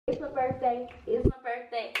birthday, it's my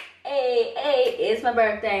birthday. Hey, hey, it's my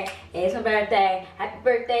birthday, it's my birthday. Happy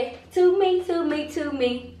birthday to me, to me, to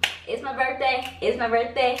me. It's my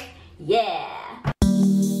birthday, yeah.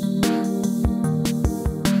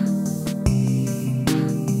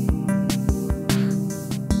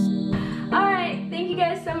 Alright, thank you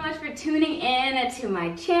guys so much for tuning in to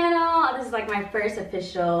my channel. This is like my first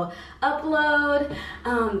official upload.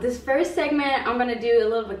 This first segment, I'm gonna do a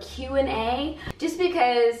little bit of a Q&A, just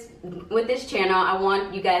because with this channel, I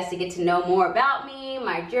want you guys to get to know more about me,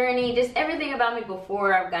 my journey, just everything about me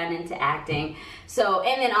before I've gotten into acting. So,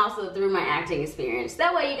 and then also through my acting experience.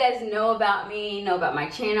 That way you guys know about me, know about my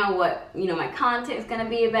channel, what, you know, my content is gonna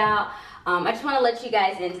be about. I just want to let you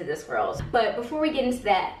guys into this world. But before we get into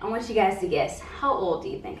that, I want you guys to guess, how old do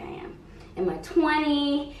you think I am? Am I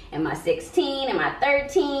 20? Am I 16? Am I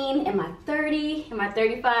 13? Am I 30? Am I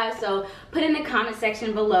 35? So put in the comment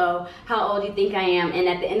section below how old you think I am, and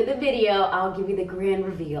at the end of the video, I'll give you the grand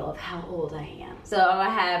reveal of how old I am. So I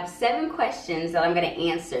have 7 questions that I'm gonna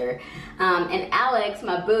answer. And Alex,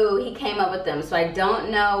 my boo, he came up with them. So I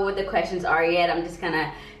don't know what the questions are yet. I'm just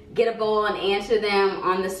gonna get a bowl and answer them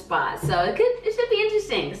on the spot. So it should be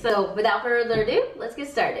interesting. So without further ado, let's get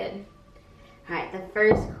started. All right, the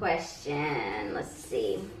first question, let's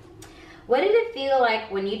see. What did it feel like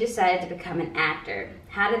when you decided to become an actor?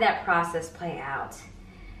 How did that process play out?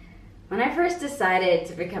 When I first decided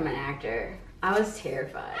to become an actor, I was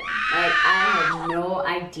terrified. Like, I had no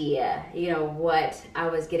idea, you know, what I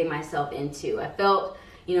was getting myself into. I felt,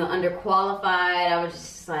 you know, underqualified. I was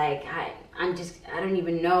just like, I don't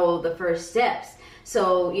even know the first steps.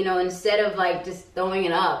 So, you know, instead of like just throwing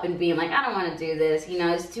it up and being like, I don't want to do this, you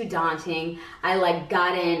know, it's too daunting. I like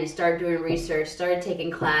got in and started doing research, started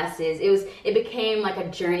taking classes. It became like a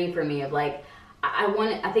journey for me of like,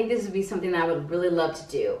 I think this would be something that I would really love to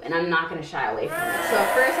do, and I'm not going to shy away from it. So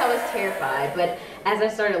at first I was terrified, but as I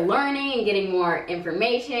started learning and getting more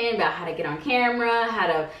information about how to get on camera, how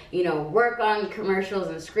to, you know, work on commercials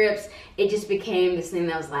and scripts, it just became this thing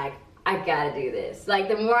that was like, I gotta do this. Like,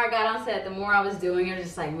 the more I got on set, the more I was doing it, was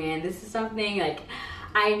just like, man, this is something like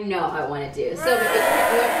I know I want to do. So it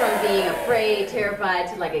went from being afraid, terrified,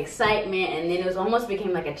 to like excitement, and then it was almost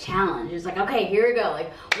became like a challenge. It was like, okay, here we go.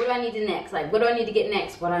 Like, what do I need to next? Like, what do I need to get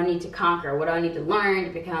next? What do I need to conquer? What do I need to learn to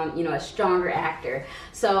become, you know, a stronger actor?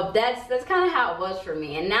 So that's kind of how it was for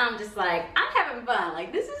me. And now I'm just like, I'm having fun.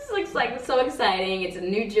 Like, this is like so exciting. It's a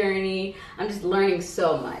new journey. I'm just learning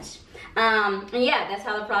so much. And yeah, that's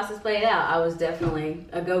how the process played out. I was definitely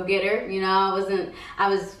a go-getter, you know. I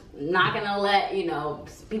was not gonna let, you know,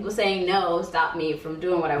 people saying no stop me from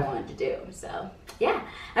doing what I wanted to do. So yeah.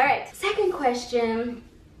 All right, second question.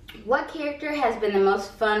 What character has been the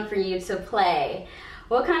most fun for you to play?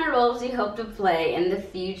 What kind of roles do you hope to play in the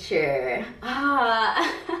future? As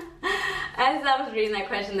I was reading that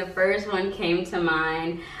question, the first one came to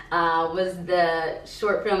mind was the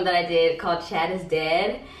short film that I did called Chad is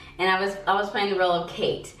Dead. And I was playing the role of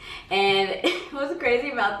Kate. And what's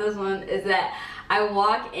crazy about this one is that I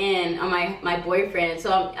walk in on my boyfriend,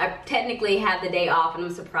 so I technically have the day off, and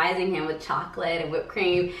I'm surprising him with chocolate and whipped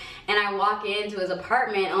cream. And I walk into his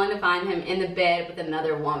apartment only to find him in the bed with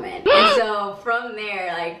another woman. And so from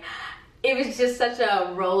there, like, it was just such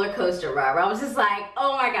a roller coaster ride. I was just like,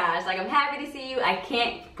 oh my gosh, like, I'm happy to see you. I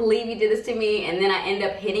can't believe you did this to me. And then I end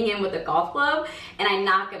up hitting him with a golf club and I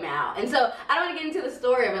knock him out. And so I don't want to get into the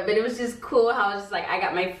story of it, but it was just cool how I was just like, I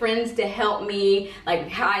got my friends to help me like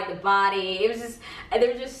hide the body. It was just,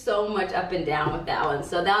 there was just so much up and down with that one.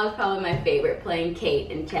 So that was probably my favorite, playing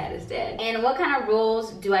Kate in Chad is Dead. And what kind of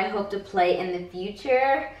roles do I hope to play in the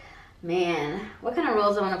future? Man, what kind of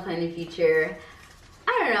roles I want to play in the future?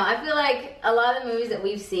 I don't know. I feel like a lot of the movies that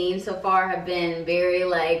we've seen so far have been very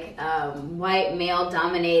like white male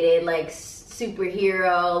dominated, like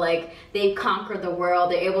superhero, like they've conquered the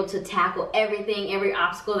world. They're able to tackle everything, every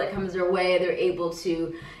obstacle that comes their way. They're able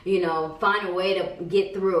to, you know, find a way to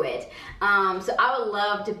get through it. So I would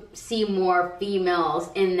love to see more females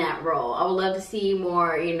in that role. I would love to see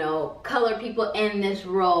more, you know, colored people in this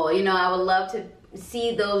role. You know, I would love to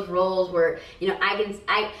see those roles where, you know,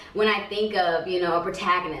 when I think of, you know, a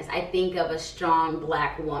protagonist, I think of a strong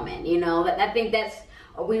black woman, you know. I think that's,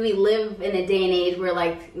 we live in a day and age where,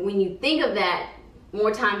 like, when you think of that,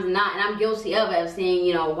 more times than not, and I'm guilty of it, of seeing,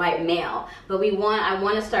 you know, white male, but I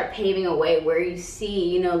want to start paving a way where you see,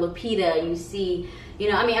 you know, Lupita, you see, You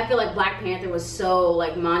know, I mean, I feel like Black Panther was so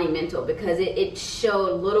like monumental because it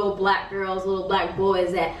showed little black girls, little black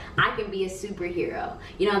boys that I can be a superhero.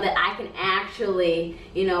 You know, that I can actually,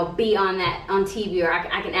 you know, be on TV, or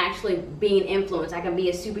I can actually be an influence. I can be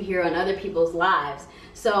a superhero in other people's lives.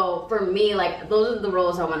 So for me, like, those are the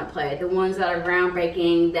roles I want to play. The ones that are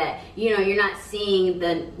groundbreaking, that, you know, you're not seeing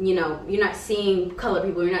you're not seeing colored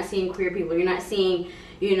people, you're not seeing queer people, you're not seeing,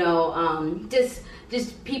 you know,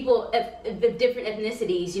 just people of different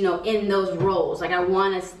ethnicities, you know, in those roles. Like,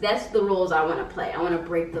 that's the roles I want to play. I want to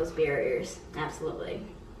break those barriers. Absolutely.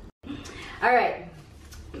 All right,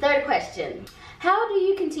 third question. How do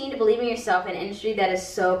you continue to believe in yourself in an industry that is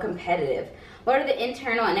so competitive? What are the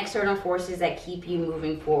internal and external forces that keep you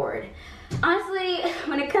moving forward? Honestly,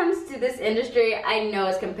 when it comes to this industry, I know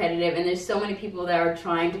it's competitive and there's so many people that are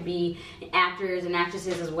trying to be actors and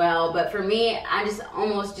actresses as well. But for me, I just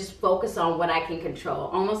almost just focus on what I can control,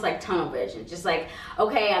 almost like tunnel vision. Just like,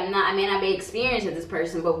 okay, I may not be experienced with this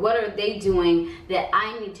person, but what are they doing that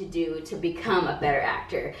I need to do to become a better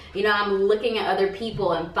actor? You know, I'm looking at other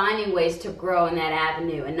people and finding ways to grow in that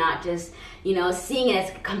avenue, and not just, you know, seeing it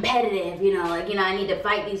as competitive, you know, like, you know, I need to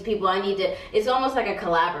fight these people, it's almost like a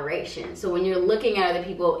collaboration. So when you're looking at other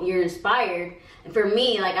people, you're inspired. And for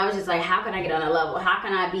me, like, I was just like, how can I get on a level? How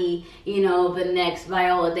can I be, you know, the next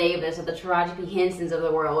Viola Davis or the Taraji P. Hensons of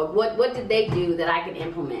the world? Like, what did they do that I can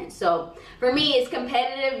implement? So for me, it's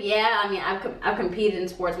competitive. Yeah, I mean, I've competed in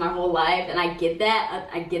sports my whole life, and I get that.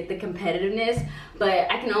 I get the competitiveness,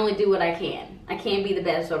 but I can only do what I can. I can't be the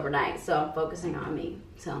best overnight, so I'm focusing on me.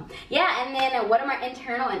 So yeah, and then what are my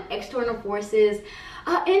internal and external forces?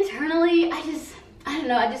 Internally, I don't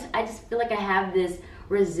know, I just feel like I have this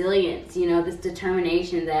resilience, you know, this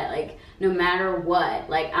determination that, like, no matter what,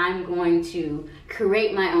 like, I'm going to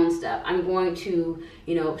create my own stuff. I'm going to,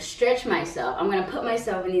 you know, stretch myself. I'm going to put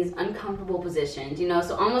myself in these uncomfortable positions, you know,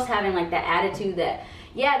 so almost having like that attitude that,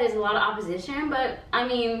 yeah, there's a lot of opposition, but I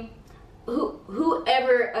mean, who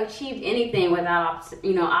ever achieved anything without,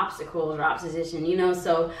 you know, obstacles or opposition, you know?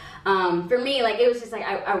 So for me, like, it was just like,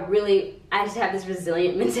 I just have this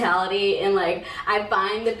resilient mentality, and like, I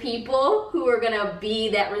find the people who are gonna be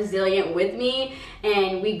that resilient with me,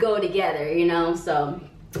 and we go together, you know? So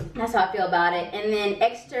that's how I feel about it. And then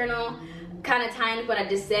external, kind of tying to what I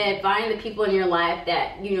just said, find the people in your life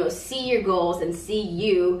that, you know, see your goals and see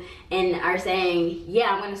you and are saying,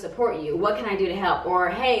 yeah, I'm going to support you. What can I do to help? Or,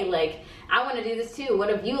 hey, like, I want to do this too. What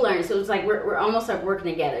have you learned? So it's like we're almost like working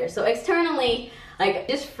together. So externally, like,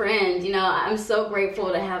 just friends, you know, I'm so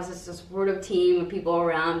grateful to have such a supportive team of people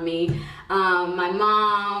around me. My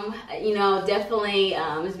mom, you know, definitely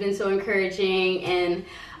has been so encouraging, and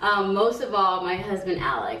most of all, my husband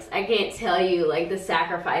Alex. I can't tell you, like, the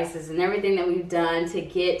sacrifices and everything that we've done to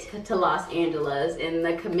get to Los Angeles, and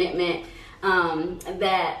the commitment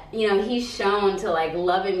that, you know, he's shown to, like,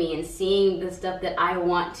 loving me and seeing the stuff that I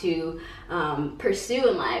want to pursue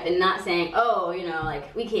in life, and not saying, oh, you know,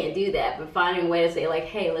 like, we can't do that, but finding a way to say, like,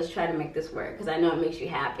 hey, let's try to make this work, because I know it makes you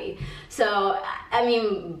happy. So, I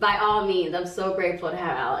mean, by all means, I'm so grateful to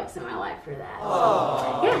have Alex in my life for that.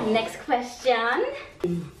 Aww. Yeah, next question.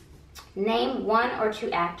 Name one or two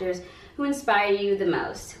actors who inspire you the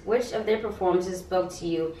most. Which of their performances spoke to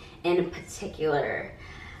you in particular?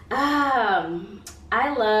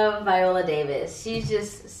 I love Viola Davis. She's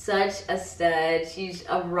just such a stud. She's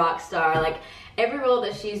a rock star. Like, every role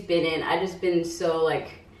that she's been in, I've just been so, like,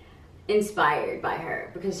 inspired by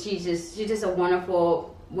her, because she's just a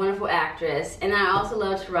wonderful actress. And I also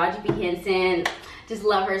love Taraji P. Henson. Just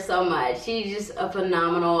love her so much. She's just a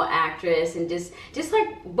phenomenal actress, and just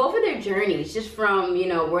like both of their journeys, just from, you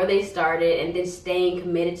know, where they started and then staying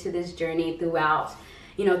committed to this journey throughout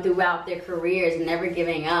their careers and never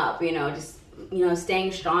giving up, you know, just, you know,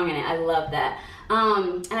 staying strong in it. I love that.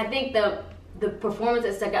 And I think the performance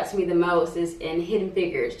that stuck out to me the most is in Hidden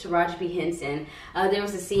Figures, Taraji P. Henson. There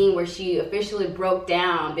was a scene where she officially broke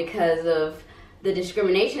down because of the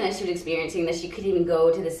discrimination that she was experiencing, that she couldn't even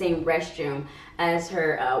go to the same restroom as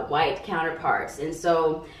her white counterparts. And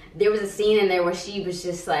so there was a scene in there where she was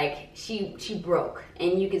just like, she broke,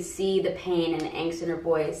 and you could see the pain and the angst in her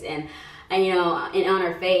voice, and you know, and on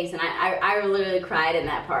her face, and I literally cried in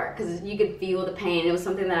that part, because you could feel the pain. It was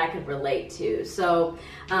something that I could relate to. So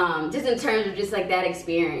just in terms of just like that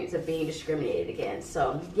experience of being discriminated against.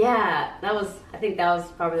 So yeah, I think that was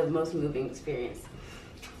probably the most moving experience.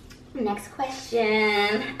 Next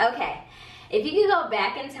question. Okay, if you could go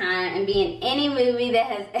back in time and be in any movie that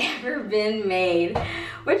has ever been made,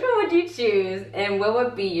 which one would you choose, and what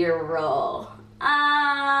would be your role?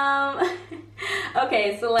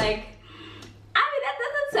 Okay, so, like, I mean,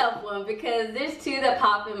 that's a tough one because there's two that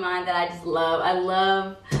pop in mind that I just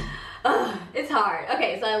love. It's hard.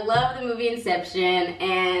 Okay, so I love the movie Inception,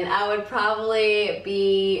 and I would probably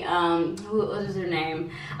be, what was her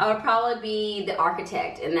name? I would probably be the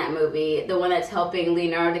architect in that movie, the one that's helping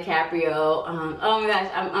Leonardo DiCaprio. Oh my gosh,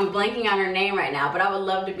 I'm blanking on her name right now, but I would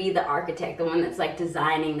love to be the architect, the one that's like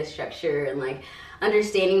designing the structure and like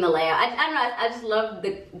understanding the layout. I don't know, I just love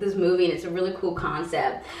this movie, and it's a really cool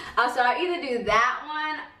concept. So I either do that one,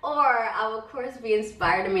 or I will of course be in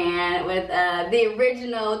Spider-Man with the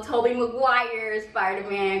original Tobey Maguire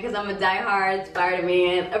Spider-Man, because I'm a die-hard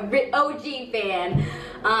Spider-Man, OG fan.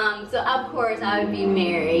 So of course I would be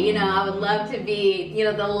Mary. You know, I would love to be, you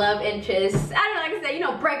know, the love interest. I don't know, like I said, you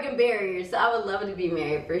know, breaking barriers. So I would love to be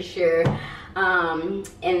Mary for sure.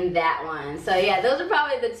 In that one. So yeah, those are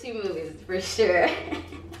probably the two movies for sure.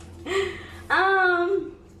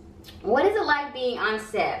 What is it like being on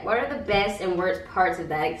set? What are the best and worst parts of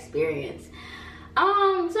that experience? So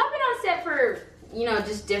I've been on set for, you know,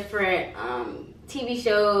 just different TV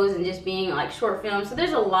shows and just being like short films. So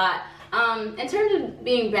there's a lot. In terms of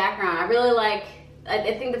being background, I really like,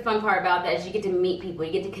 I think the fun part about that is you get to meet people,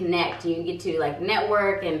 you get to connect, you get to like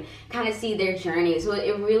network and kind of see their journey. So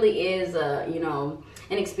it really is a, you know,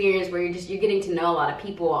 an experience where you're getting to know a lot of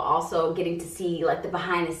people, also getting to see like the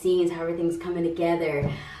behind the scenes, how everything's coming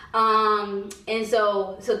together. And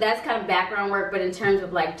so that's kind of background work. But in terms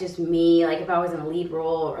of like just me, like if I was in a lead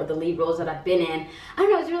role or the lead roles that I've been in, I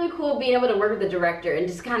don't know, it's really cool being able to work with the director and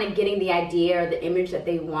just kind of getting the idea or the image that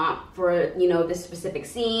they want for, you know, this specific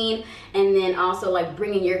scene, and then also like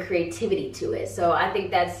bringing your creativity to it. So I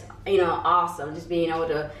think that's, you know, awesome, just being able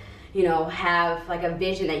to, you know, have like a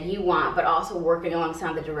vision that you want, but also working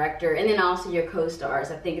alongside the director and then also your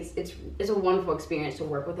co-stars. I think it's a wonderful experience to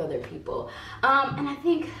work with other people. And I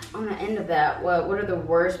think on the end of that, what are the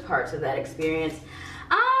worst parts of that experience?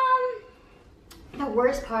 The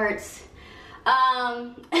worst parts,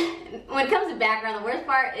 when it comes to background, the worst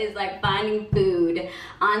part is like finding food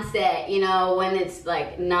on set, you know, when it's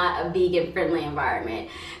like not a vegan friendly environment.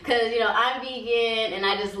 Cause you know, I'm vegan and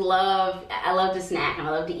I love to snack and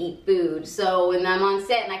I love to eat food. So when I'm on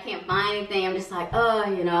set and I can't find anything, I'm just like, oh,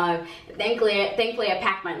 you know, thankfully I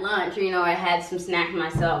packed my lunch, or, you know, I had some snack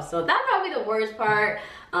myself. So that's probably the worst part,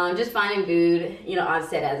 just finding food, you know, on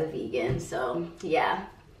set as a vegan. So yeah.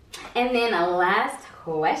 And then a last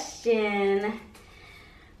question.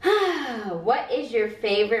 What is your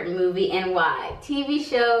favorite movie and why? TV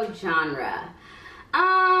show, genre.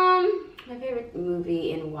 My favorite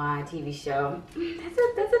movie and why TV show. That's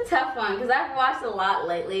a tough one because I've watched a lot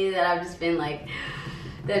lately that I've just been like,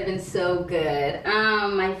 that have been so good.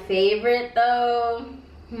 My favorite though,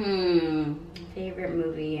 favorite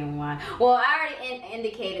movie and why. Well, I already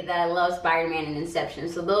indicated that I love Spider-Man and Inception,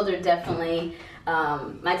 so those are definitely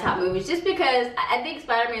my top movies, just because I think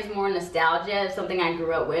Spider-Man is more nostalgia. It's something I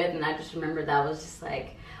grew up with, and I just remember that was just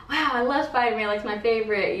like, wow, I love Spider-Man, like it's my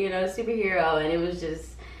favorite, you know, superhero, and it was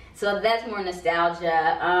just, so that's more nostalgia.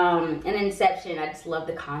 And Inception, I just love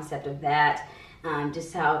the concept of that.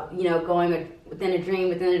 Just how, you know, going within a dream,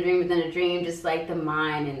 within a dream, within a dream, just like the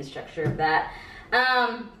mind and the structure of that.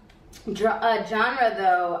 Genre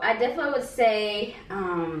though, I definitely would say,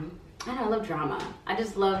 I love drama. I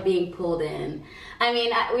just love being pulled in. I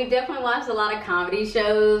mean, we've definitely watched a lot of comedy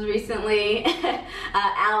shows recently.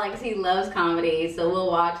 Alex, he loves comedy, so we'll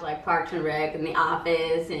watch like Parks and Rec and The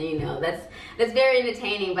Office, and you know, that's very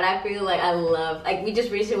entertaining. But I feel like I love, like we just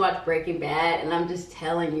recently watched Breaking Bad, and I'm just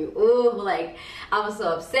telling you, ooh, like I was so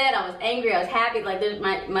upset, I was angry, I was happy. Like there's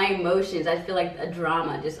my emotions. I feel like a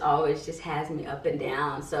drama just always just has me up and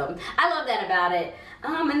down. So I love that about it.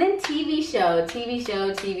 And then TV show.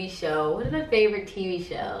 What is my favorite TV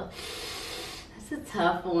show? That's a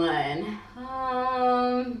tough one.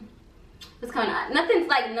 What's going on? Nothing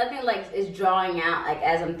like is drawing out like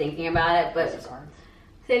as I'm thinking about it. But House of Cards.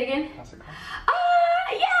 Say it again. House of Cards.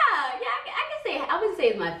 I would say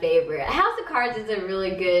it's my favorite. House of Cards is a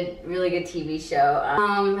really good TV show.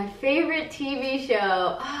 My favorite TV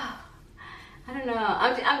show. I don't know.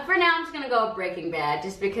 For now, I'm just gonna go with Breaking Bad,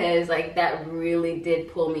 just because like that really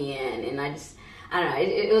did pull me in, and I don't know.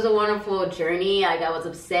 It was a wonderful journey. Like I was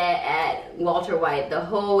upset at Walter White the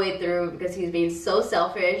whole way through because he's being so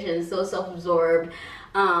selfish and so self-absorbed.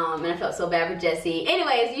 And I felt so bad for Jesse.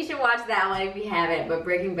 Anyways, you should watch that one if you haven't, but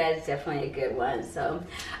Breaking Bad is definitely a good one. So,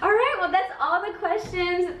 all right, well, that's all the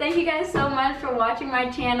questions. Thank you guys so much for watching my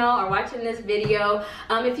channel or watching this video.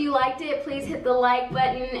 If you liked it, please hit the like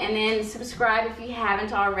button and then subscribe if you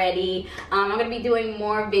haven't already. I'm gonna be doing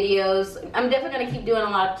more videos. I'm definitely gonna keep doing a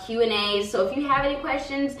lot of Q&As. So if you have any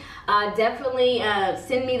questions, definitely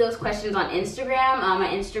send me those questions on Instagram. My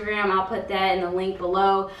Instagram, I'll put that in the link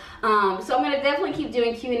below. So I'm gonna definitely keep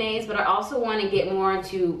doing Q&As, but I also want to get more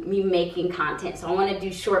into me making content. So I want to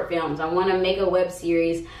do short films. I want to make a web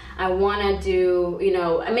series. I want to do, you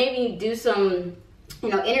know, maybe do some, you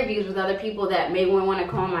know, interviews with other people that maybe want to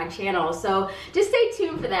come on my channel. So just stay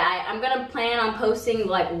tuned for that. I'm gonna plan on posting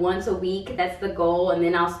like once a week. That's the goal, and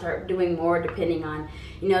then I'll start doing more depending on,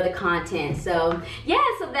 you know, the content. So yeah,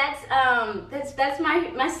 so that's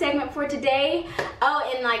my segment for today.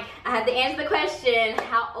 Oh, and like I had to answer the question,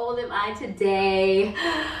 how old am I today?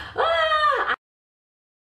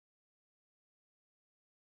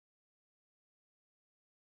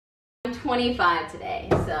 I'm 25 today,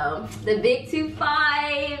 so the big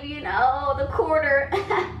 25, you know, the quarter.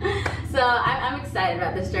 So I'm excited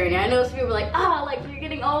about this journey. I know some people are like, oh, like you're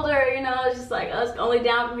getting older, you know, it's just like, oh, it's only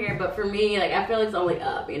down from here. But for me, like, I feel it's only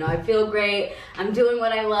up, you know, I feel great. I'm doing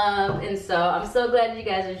what I love. And so I'm so glad you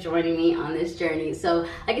guys are joining me on this journey. So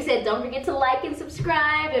like I said, don't forget to like and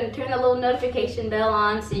subscribe and turn the little notification bell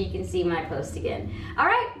on so you can see my post again. All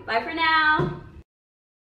right, bye for now.